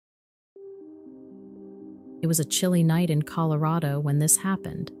It was a chilly night in Colorado when this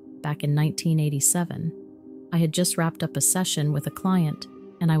happened, back in 1987. I had just wrapped up a session with a client,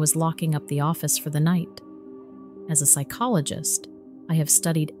 and I was locking up the office for the night. As a psychologist, I have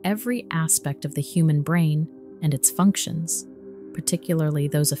studied every aspect of the human brain and its functions, particularly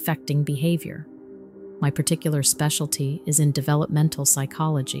those affecting behavior. My particular specialty is in developmental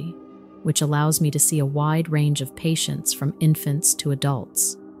psychology, which allows me to see a wide range of patients from infants to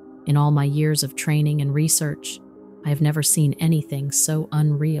adults. In all my years of training and research, I have never seen anything so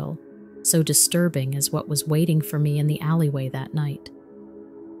unreal, so disturbing as what was waiting for me in the alleyway that night.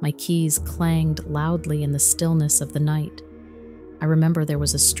 My keys clanged loudly in the stillness of the night. I remember there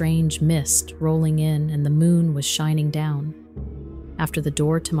was a strange mist rolling in and the moon was shining down. After the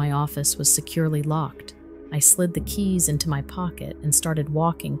door to my office was securely locked, I slid the keys into my pocket and started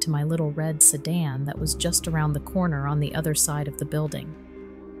walking to my little red sedan that was just around the corner on the other side of the building.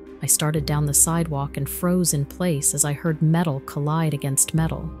 I started down the sidewalk and froze in place as I heard metal collide against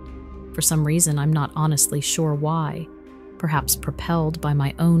metal. For some reason, I'm not honestly sure why, perhaps propelled by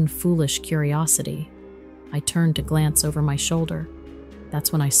my own foolish curiosity. I turned to glance over my shoulder.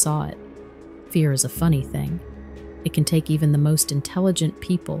 That's when I saw it. Fear is a funny thing. It can take even the most intelligent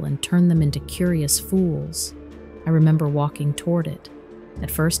people and turn them into curious fools. I remember walking toward it. At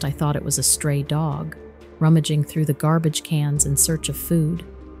first, I thought it was a stray dog, rummaging through the garbage cans in search of food.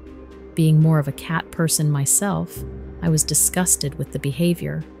 Being more of a cat person myself, I was disgusted with the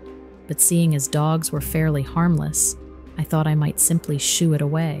behavior, but seeing as dogs were fairly harmless, I thought I might simply shoo it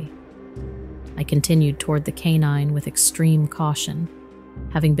away. I continued toward the canine with extreme caution.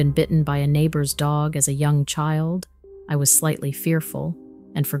 Having been bitten by a neighbor's dog as a young child, I was slightly fearful,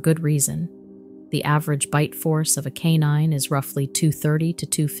 and for good reason. The average bite force of a canine is roughly 230 to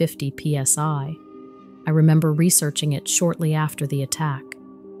 250 psi. I remember researching it shortly after the attack.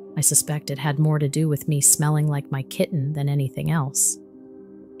 I suspect it had more to do with me smelling like my kitten than anything else.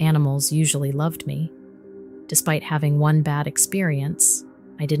 Animals usually loved me. Despite having one bad experience,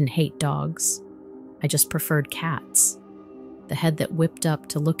 I didn't hate dogs. I just preferred cats. The head that whipped up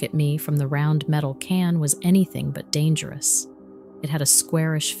to look at me from the round metal can was anything but dangerous. It had a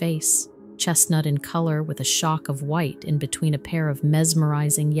squarish face, chestnut in color with a shock of white in between a pair of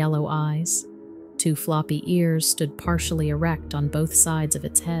mesmerizing yellow eyes. 2 floppy ears stood partially erect on both sides of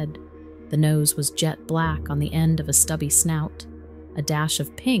its head. The nose was jet black on the end of a stubby snout. A dash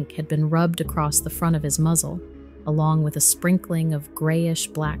of pink had been rubbed across the front of his muzzle, along with a sprinkling of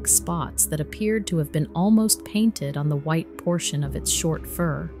grayish-black spots that appeared to have been almost painted on the white portion of its short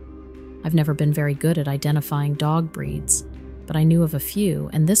fur. I've never been very good at identifying dog breeds, but I knew of a few,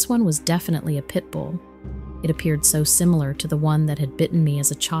 and this one was definitely a pit bull. It appeared so similar to the one that had bitten me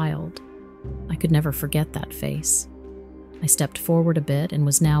as a child. I could never forget that face. I stepped forward a bit and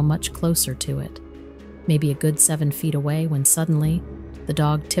was now much closer to it, maybe a good 7 feet away when suddenly the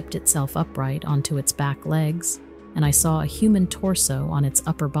dog tipped itself upright onto its back legs, and I saw a human torso on its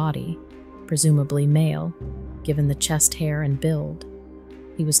upper body, presumably male, given the chest hair and build.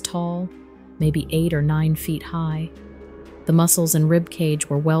 He was tall, maybe 8 or 9 feet high. The muscles and rib cage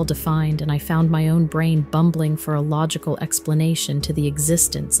were well defined, and I found my own brain bumbling for a logical explanation to the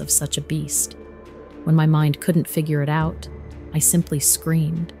existence of such a beast. When my mind couldn't figure it out, I simply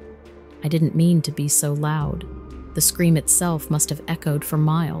screamed. I didn't mean to be so loud. The scream itself must have echoed for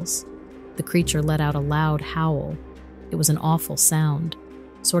miles. The creature let out a loud howl. It was an awful sound,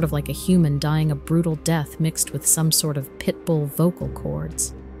 sort of like a human dying a brutal death mixed with some sort of pit bull vocal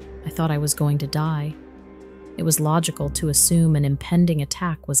cords. I thought I was going to die. It was logical to assume an impending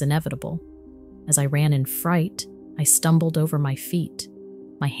attack was inevitable. As I ran in fright, I stumbled over my feet.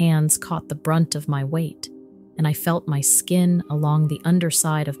 My hands caught the brunt of my weight, and I felt my skin along the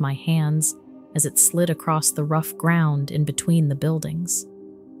underside of my hands as it slid across the rough ground in between the buildings.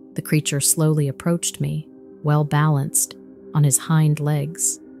 The creature slowly approached me, well balanced, on his hind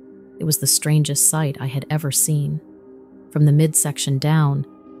legs. It was the strangest sight I had ever seen. From the midsection down,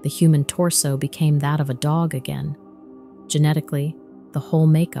 the human torso became that of a dog again. Genetically, the whole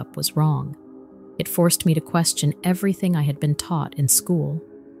makeup was wrong. It forced me to question everything I had been taught in school.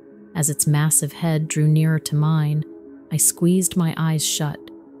 As its massive head drew nearer to mine, I squeezed my eyes shut,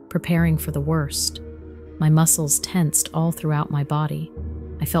 preparing for the worst. My muscles tensed all throughout my body.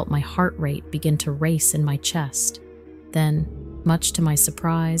 I felt my heart rate begin to race in my chest. Then, much to my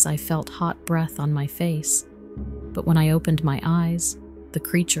surprise, I felt hot breath on my face. But when I opened my eyes, the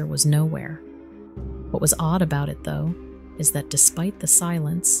creature was nowhere. What was odd about it, though, is that despite the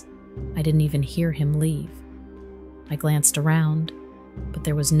silence, I didn't even hear him leave. I glanced around, but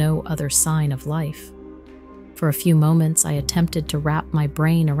there was no other sign of life. For a few moments, I attempted to wrap my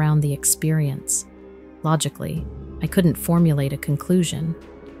brain around the experience. Logically, I couldn't formulate a conclusion.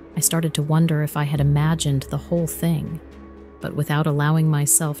 I started to wonder if I had imagined the whole thing, but without allowing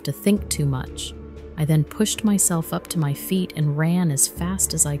myself to think too much, I then pushed myself up to my feet and ran as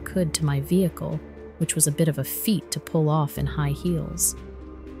fast as I could to my vehicle, which was a bit of a feat to pull off in high heels.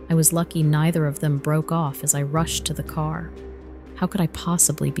 I was lucky neither of them broke off as I rushed to the car. How could I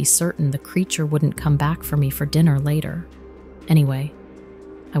possibly be certain the creature wouldn't come back for me for dinner later? Anyway,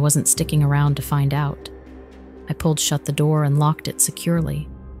 I wasn't sticking around to find out. I pulled shut the door and locked it securely.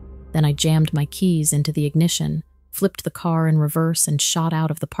 Then I jammed my keys into the ignition, flipped the car in reverse, and shot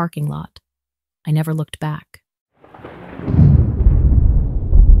out of the parking lot. I never looked back.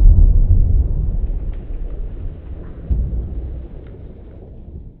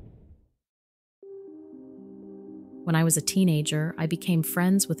 When I was a teenager, I became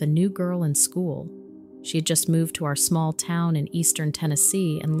friends with a new girl in school. She had just moved to our small town in eastern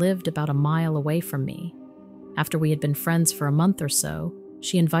Tennessee and lived about a mile away from me. After we had been friends for a month or so,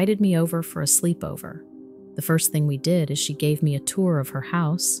 she invited me over for a sleepover. The first thing we did is she gave me a tour of her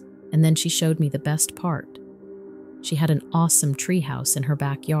house, and then she showed me the best part. She had an awesome treehouse in her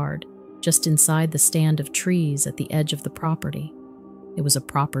backyard, just inside the stand of trees at the edge of the property. It was a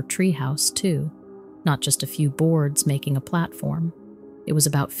proper treehouse, too, not just a few boards making a platform. It was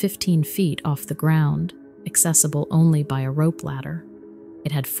about 15 feet off the ground, accessible only by a rope ladder.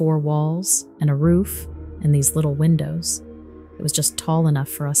 It had 4 walls and a roof and these little windows. It was just tall enough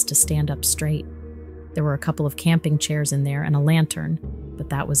for us to stand up straight. There were a couple of camping chairs in there and a lantern, but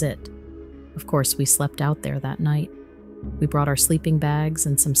that was it. Of course, we slept out there that night. We brought our sleeping bags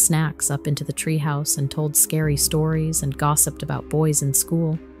and some snacks up into the treehouse and told scary stories and gossiped about boys in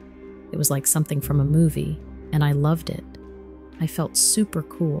school. It was like something from a movie, and I loved it. I felt super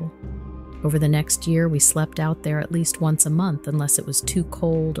cool. Over the next year, we slept out there at least once a month unless it was too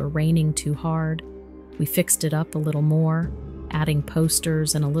cold or raining too hard. We fixed it up a little more, adding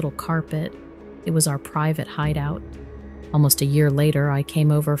posters and a little carpet. It was our private hideout. Almost a year later, I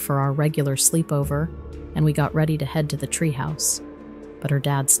came over for our regular sleepover, and we got ready to head to the treehouse. But her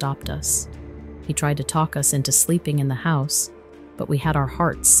dad stopped us. He tried to talk us into sleeping in the house, but we had our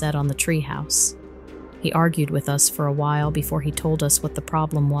hearts set on the treehouse. He argued with us for a while before he told us what the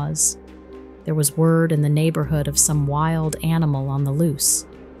problem was. There was word in the neighborhood of some wild animal on the loose.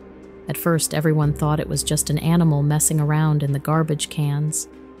 At first, everyone thought it was just an animal messing around in the garbage cans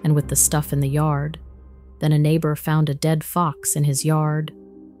and with the stuff in the yard. Then a neighbor found a dead fox in his yard,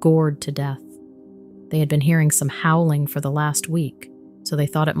 gored to death. They had been hearing some howling for the last week, so they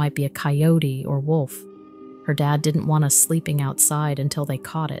thought it might be a coyote or wolf. Her dad didn't want us sleeping outside until they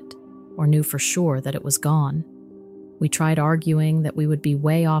caught it, or knew for sure that it was gone. We tried arguing that we would be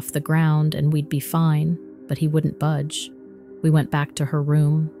way off the ground and we'd be fine, but he wouldn't budge. We went back to her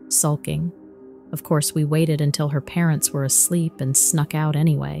room, sulking. Of course, we waited until her parents were asleep and snuck out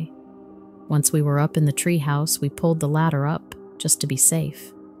anyway. Once we were up in the treehouse, we pulled the ladder up, just to be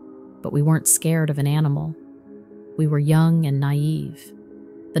safe. But we weren't scared of an animal. We were young and naive.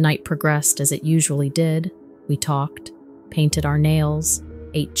 The night progressed as it usually did. We talked, painted our nails,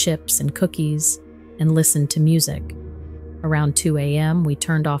 ate chips and cookies, and listened to music. Around 2 a.m., we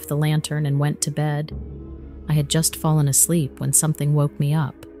turned off the lantern and went to bed. I had just fallen asleep when something woke me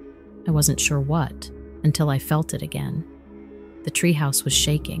up. I wasn't sure what, until I felt it again. The treehouse was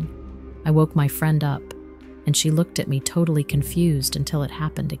shaking. I woke my friend up, and she looked at me totally confused until it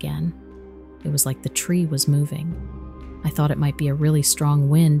happened again. It was like the tree was moving. I thought it might be a really strong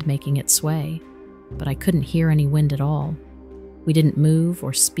wind making it sway, but I couldn't hear any wind at all. We didn't move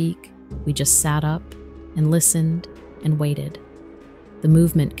or speak. We just sat up and listened and waited. The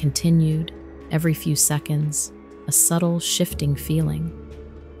movement continued, every few seconds, a subtle shifting feeling.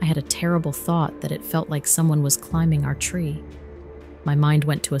 I had a terrible thought that it felt like someone was climbing our tree. My mind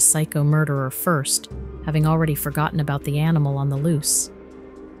went to a psycho murderer first, having already forgotten about the animal on the loose.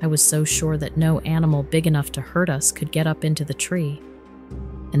 I was so sure that no animal big enough to hurt us could get up into the tree.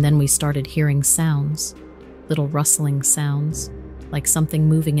 And then we started hearing sounds, little rustling sounds, like something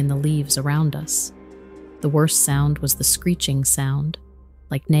moving in the leaves around us. The worst sound was the screeching sound,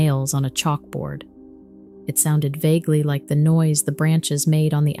 like nails on a chalkboard. It sounded vaguely like the noise the branches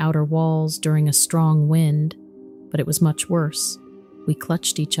made on the outer walls during a strong wind, but it was much worse. We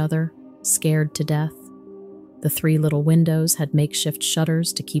clutched each other, scared to death. The 3 little windows had makeshift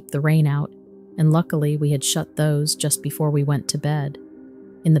shutters to keep the rain out, and luckily we had shut those just before we went to bed.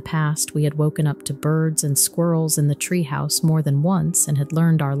 In the past, we had woken up to birds and squirrels in the treehouse more than once and had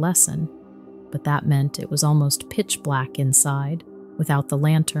learned our lesson, but that meant it was almost pitch black inside, without the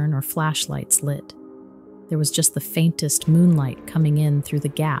lantern or flashlights lit. There was just the faintest moonlight coming in through the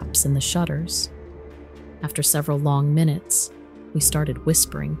gaps in the shutters. After several long minutes, we started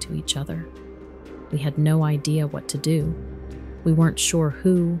whispering to each other. We had no idea what to do. We weren't sure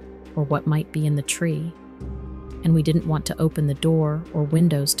who or what might be in the tree, and we didn't want to open the door or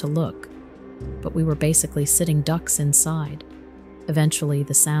windows to look, but we were basically sitting ducks inside. Eventually,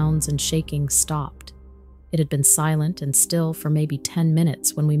 the sounds and shaking stopped. It had been silent and still for maybe 10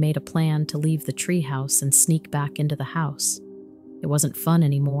 minutes when we made a plan to leave the treehouse and sneak back into the house. It wasn't fun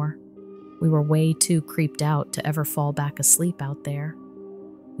anymore. We were way too creeped out to ever fall back asleep out there.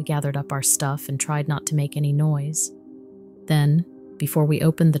 We gathered up our stuff and tried not to make any noise. Then, before we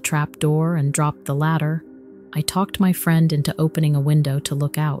opened the trap door and dropped the ladder, I talked my friend into opening a window to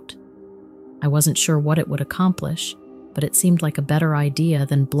look out. I wasn't sure what it would accomplish, but it seemed like a better idea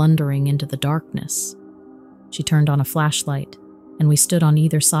than blundering into the darkness. She turned on a flashlight, and we stood on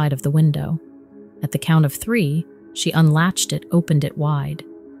either side of the window. At the count of 3, she unlatched it, opened it wide.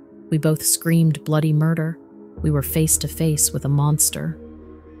 We both screamed bloody murder. We were face to face with a monster.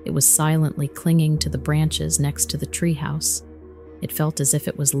 It was silently clinging to the branches next to the treehouse. It felt as if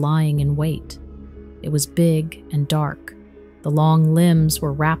it was lying in wait. It was big and dark. The long limbs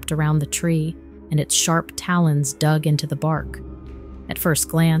were wrapped around the tree, and its sharp talons dug into the bark. At first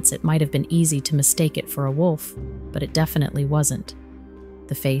glance, it might have been easy to mistake it for a wolf, but it definitely wasn't.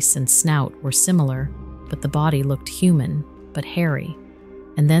 The face and snout were similar, but the body looked human, but hairy.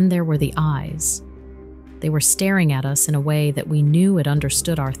 And then there were the eyes. They were staring at us in a way that we knew it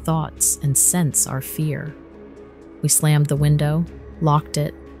understood our thoughts and sensed our fear. We slammed the window, locked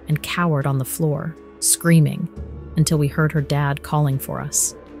it, and cowered on the floor, screaming, until we heard her dad calling for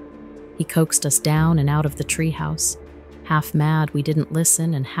us. He coaxed us down and out of the treehouse, half mad we didn't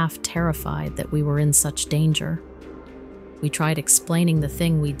listen and half terrified that we were in such danger. We tried explaining the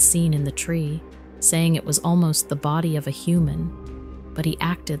thing we'd seen in the tree, saying it was almost the body of a human, but he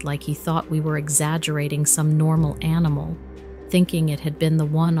acted like he thought we were exaggerating some normal animal, thinking it had been the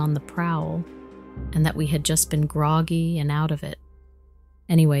one on the prowl, and that we had just been groggy and out of it.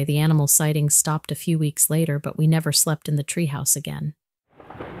 Anyway, the animal sightings stopped a few weeks later, but we never slept in the treehouse again.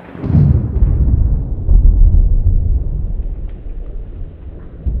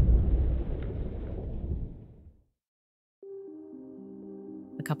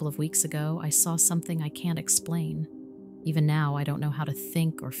 A couple of weeks ago, I saw something I can't explain. Even now, I don't know how to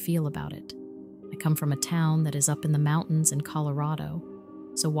think or feel about it. I come from a town that is up in the mountains in Colorado,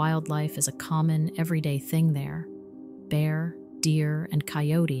 so wildlife is a common, everyday thing there. Bear, deer, and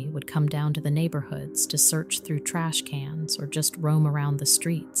coyote would come down to the neighborhoods to search through trash cans or just roam around the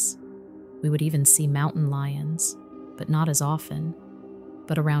streets. We would even see mountain lions, but not as often.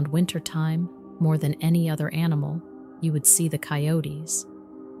 But around wintertime, more than any other animal, you would see the coyotes.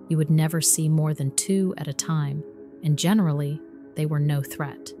 You would never see more than 2 at a time, and generally, they were no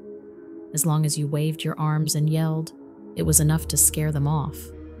threat. As long as you waved your arms and yelled, it was enough to scare them off.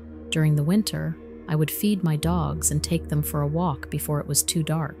 During the winter, I would feed my dogs and take them for a walk before it was too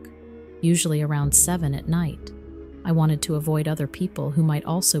dark, usually around 7 at night. I wanted to avoid other people who might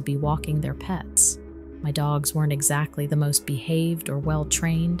also be walking their pets. My dogs weren't exactly the most behaved or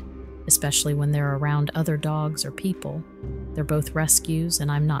well-trained, especially when they're around other dogs or people. They're both rescues,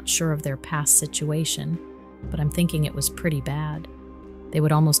 and I'm not sure of their past situation, but I'm thinking it was pretty bad. They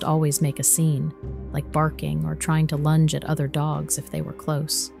would almost always make a scene, like barking or trying to lunge at other dogs if they were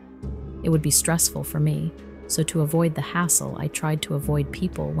close. It would be stressful for me, so to avoid the hassle, I tried to avoid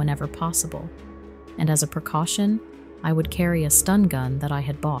people whenever possible. And as a precaution, I would carry a stun gun that I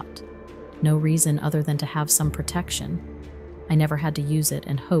had bought. No reason other than to have some protection. I never had to use it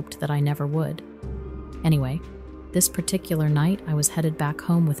and hoped that I never would. Anyway, this particular night I was headed back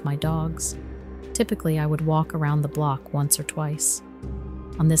home with my dogs. Typically, I would walk around the block once or twice.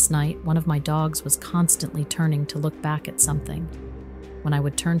 On this night, one of my dogs was constantly turning to look back at something. When I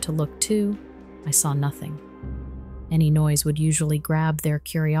would turn to look too, I saw nothing. Any noise would usually grab their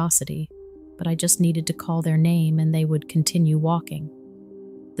curiosity, but I just needed to call their name and they would continue walking.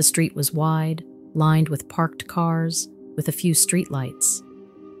 The street was wide, lined with parked cars, with a few streetlights,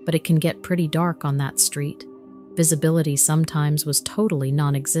 but it can get pretty dark on that street. Visibility sometimes was totally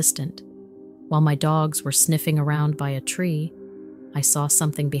non-existent. While my dogs were sniffing around by a tree, I saw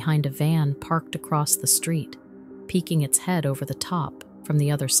something behind a van parked across the street, peeking its head over the top from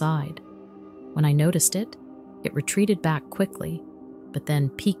the other side. When I noticed it, it retreated back quickly, but then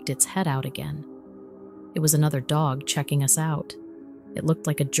peeked its head out again. It was another dog checking us out. It looked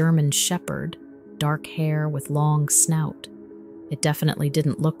like a German shepherd, dark hair with long snout. It definitely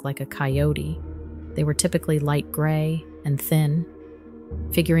didn't look like a coyote. They were typically light gray and thin.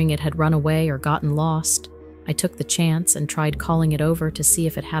 Figuring it had run away or gotten lost, I took the chance and tried calling it over to see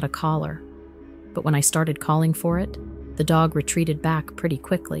if it had a collar. But when I started calling for it, the dog retreated back pretty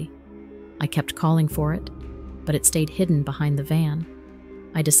quickly. I kept calling for it, but it stayed hidden behind the van.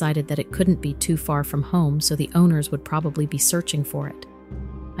 I decided that it couldn't be too far from home, so the owners would probably be searching for it.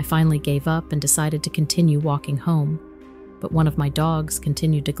 I finally gave up and decided to continue walking home, but one of my dogs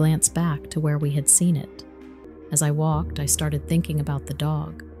continued to glance back to where we had seen it. As I walked, I started thinking about the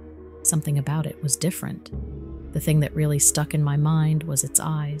dog. Something about it was different. The thing that really stuck in my mind was its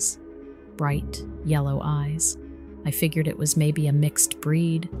eyes. Bright, yellow eyes. I figured it was maybe a mixed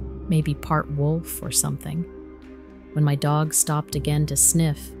breed, maybe part wolf or something. When my dog stopped again to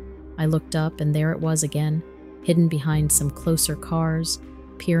sniff, I looked up and there it was again, hidden behind some closer cars,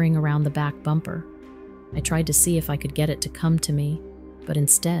 peering around the back bumper. I tried to see if I could get it to come to me, but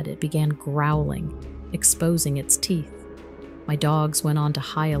instead it began growling, exposing its teeth. My dogs went on to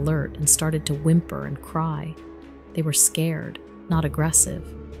high alert and started to whimper and cry. They were scared, not aggressive.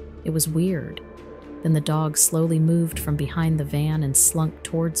 It was weird. Then the dog slowly moved from behind the van and slunk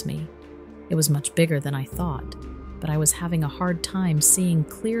towards me. It was much bigger than I thought, but I was having a hard time seeing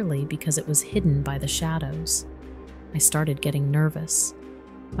clearly because it was hidden by the shadows. I started getting nervous.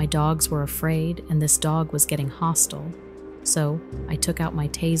 My dogs were afraid, and this dog was getting hostile. So I took out my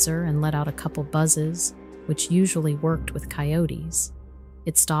taser and let out a couple buzzes, which usually worked with coyotes.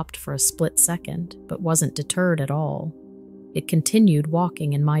 It stopped for a split second, but wasn't deterred at all. It continued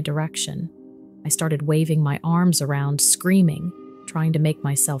walking in my direction. I started waving my arms around, screaming, trying to make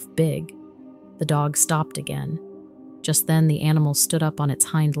myself big. The dog stopped again. Just then, the animal stood up on its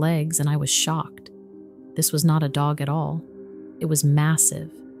hind legs, and I was shocked. This was not a dog at all. It was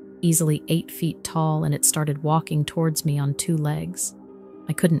massive, easily 8 feet tall, and it started walking towards me on 2 legs.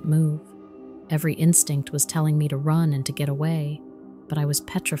 I couldn't move. Every instinct was telling me to run and to get away, but I was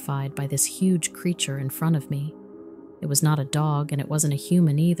petrified by this huge creature in front of me. It was not a dog, and it wasn't a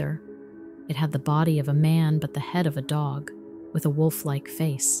human either. It had the body of a man, but the head of a dog, with a wolf-like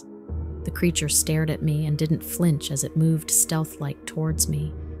face. The creature stared at me and didn't flinch as it moved stealth-like towards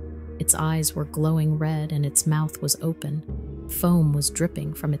me. Its eyes were glowing red and its mouth was open. Foam was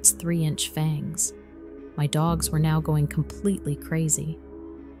dripping from its 3-inch fangs. My dogs were now going completely crazy.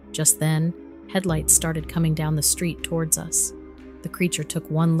 Just then, headlights started coming down the street towards us. The creature took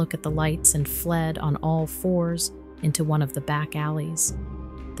one look at the lights and fled on all 4s into one of the back alleys.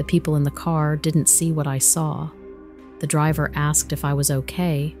 The people in the car didn't see what I saw. The driver asked if I was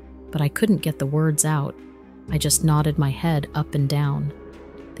okay, but I couldn't get the words out. I just nodded my head up and down.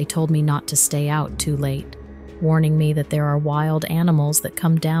 They told me not to stay out too late, warning me that there are wild animals that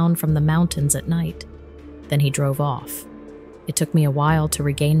come down from the mountains at night. Then he drove off. It took me a while to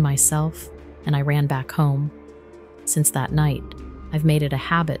regain myself, and I ran back home. Since that night, I've made it a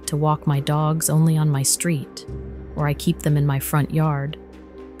habit to walk my dogs only on my street, or I keep them in my front yard,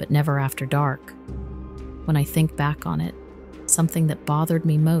 but never after dark. When I think back on it, something that bothered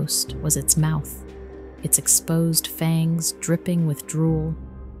me most was its mouth, its exposed fangs dripping with drool.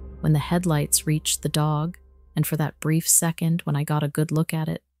 When the headlights reached the dog, and for that brief second when I got a good look at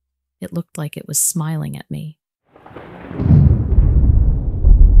it, it looked like it was smiling at me.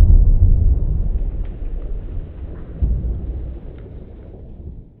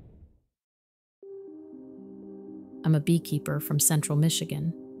 I'm a beekeeper from central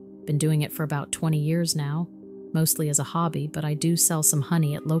Michigan. Been doing it for about 20 years now, mostly as a hobby, but I do sell some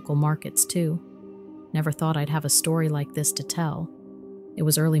honey at local markets too. Never thought I'd have a story like this to tell. It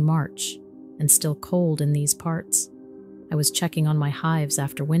was early March, and still cold in these parts. I was checking on my hives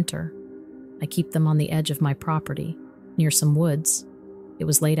after winter. I keep them on the edge of my property, near some woods. It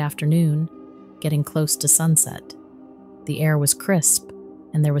was late afternoon, getting close to sunset. The air was crisp,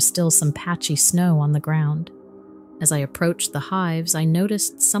 and there was still some patchy snow on the ground. As I approached the hives, I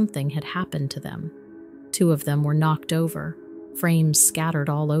noticed something had happened to them. 2 of them were knocked over, frames scattered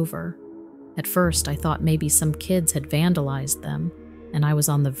all over. At first, I thought maybe some kids had vandalized them, and I was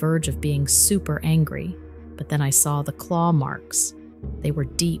on the verge of being super angry, but then I saw the claw marks. They were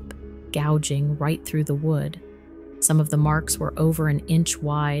deep, gouging right through the wood. Some of the marks were over 1 inch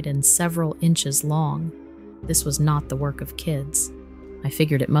wide and several inches long. This was not the work of kids. I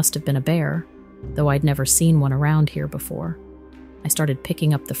figured it must have been a bear, though I'd never seen one around here before. I started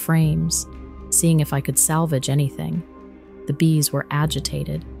picking up the frames, seeing if I could salvage anything. The bees were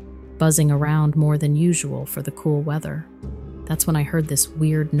agitated, buzzing around more than usual for the cool weather. That's when I heard this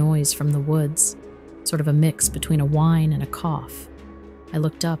weird noise from the woods, sort of a mix between a whine and a cough. I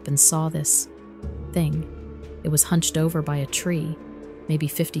looked up and saw this thing. It was hunched over by a tree, maybe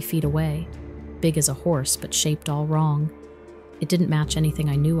 50 feet away, big as a horse but shaped all wrong. It didn't match anything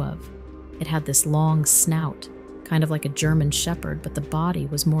I knew of. It had this long snout, kind of like a German shepherd, but the body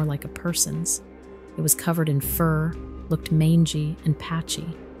was more like a person's. It was covered in fur, looked mangy and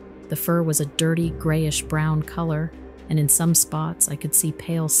patchy. The fur was a dirty grayish-brown color, and in some spots I could see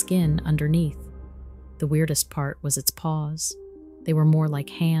pale skin underneath. The weirdest part was its paws. They were more like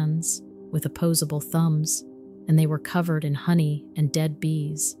hands, with opposable thumbs, and they were covered in honey and dead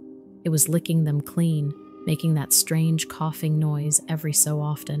bees. It was licking them clean, making that strange coughing noise every so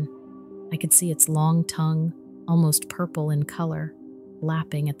often. I could see its long tongue, almost purple in color,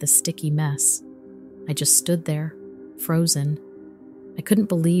 lapping at the sticky mess. I just stood there, frozen. I couldn't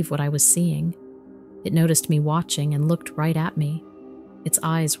believe what I was seeing. It noticed me watching and looked right at me. Its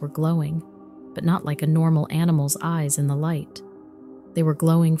eyes were glowing, but not like a normal animal's eyes in the light. They were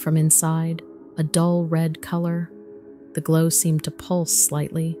glowing from inside, a dull red color. The glow seemed to pulse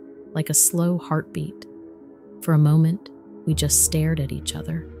slightly, like a slow heartbeat. For a moment, we just stared at each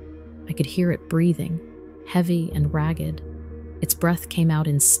other. I could hear it breathing, heavy and ragged. Its breath came out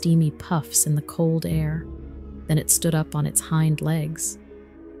in steamy puffs in the cold air. Then it stood up on its hind legs.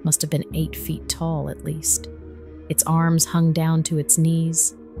 Must have been 8 feet tall at least. Its arms hung down to its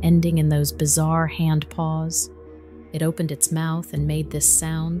knees, ending in those bizarre hand paws. It opened its mouth and made this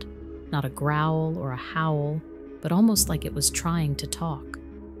sound, not a growl or a howl, but almost like it was trying to talk.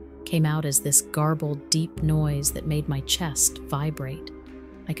 Came out as this garbled, deep noise that made my chest vibrate.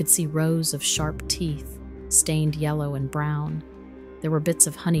 I could see rows of sharp teeth, stained yellow and brown. There were bits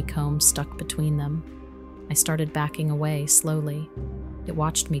of honeycomb stuck between them. I started backing away slowly. It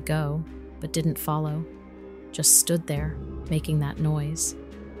watched me go, but didn't follow. Just stood there, making that noise.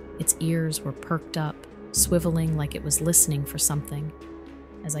 Its ears were perked up, swiveling like it was listening for something.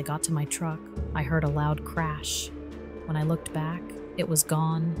 As I got to my truck, I heard a loud crash. When I looked back, it was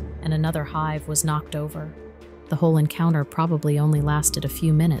gone, and another hive was knocked over. The whole encounter probably only lasted a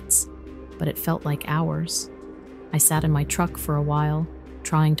few minutes, but it felt like hours. I sat in my truck for a while,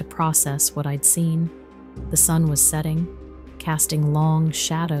 trying to process what I'd seen. The sun was setting, casting long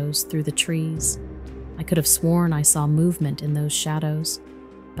shadows through the trees. I could have sworn I saw movement in those shadows,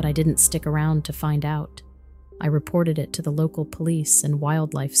 but I didn't stick around to find out. I reported it to the local police and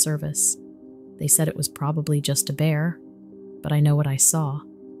wildlife service. They said it was probably just a bear, but I know what I saw.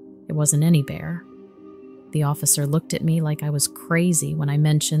 It wasn't any bear. The officer looked at me like I was crazy when I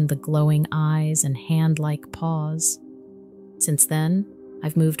mentioned the glowing eyes and hand-like paws. Since then,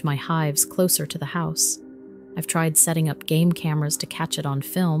 I've moved my hives closer to the house. I've tried setting up game cameras to catch it on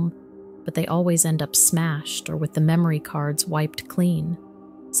film, but they always end up smashed or with the memory cards wiped clean.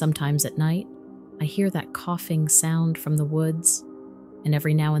 Sometimes at night, I hear that coughing sound from the woods, and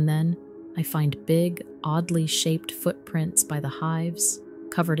every now and then, I find big, oddly shaped footprints by the hives,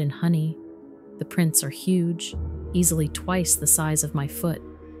 covered in honey. The prints are huge, easily twice the size of my foot,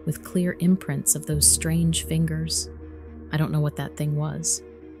 with clear imprints of those strange fingers. I don't know what that thing was.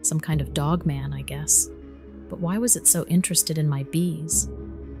 Some kind of dogman, I guess. But why was it so interested in my bees?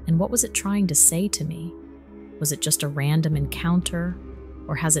 And what was it trying to say to me? Was it just a random encounter,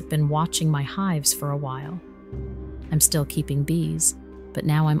 or has it been watching my hives for a while? I'm still keeping bees, but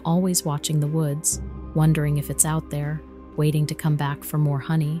now I'm always watching the woods, wondering if it's out there, waiting to come back for more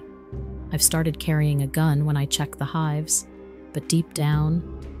honey. I've started carrying a gun when I check the hives, but deep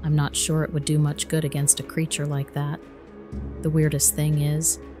down, I'm not sure it would do much good against a creature like that. The weirdest thing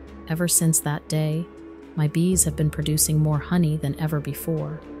is, ever since that day, my bees have been producing more honey than ever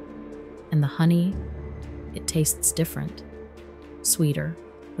before. And the honey, it tastes different. Sweeter,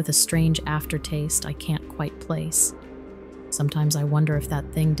 with a strange aftertaste I can't quite place. Sometimes I wonder if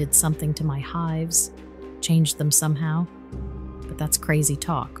that thing did something to my hives, changed them somehow. But that's crazy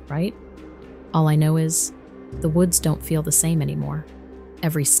talk, right? All I know is, the woods don't feel the same anymore.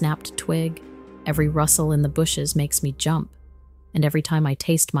 Every snapped twig, every rustle in the bushes makes me jump. And every time I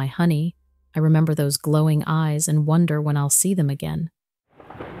taste my honey, I remember those glowing eyes and wonder when I'll see them again.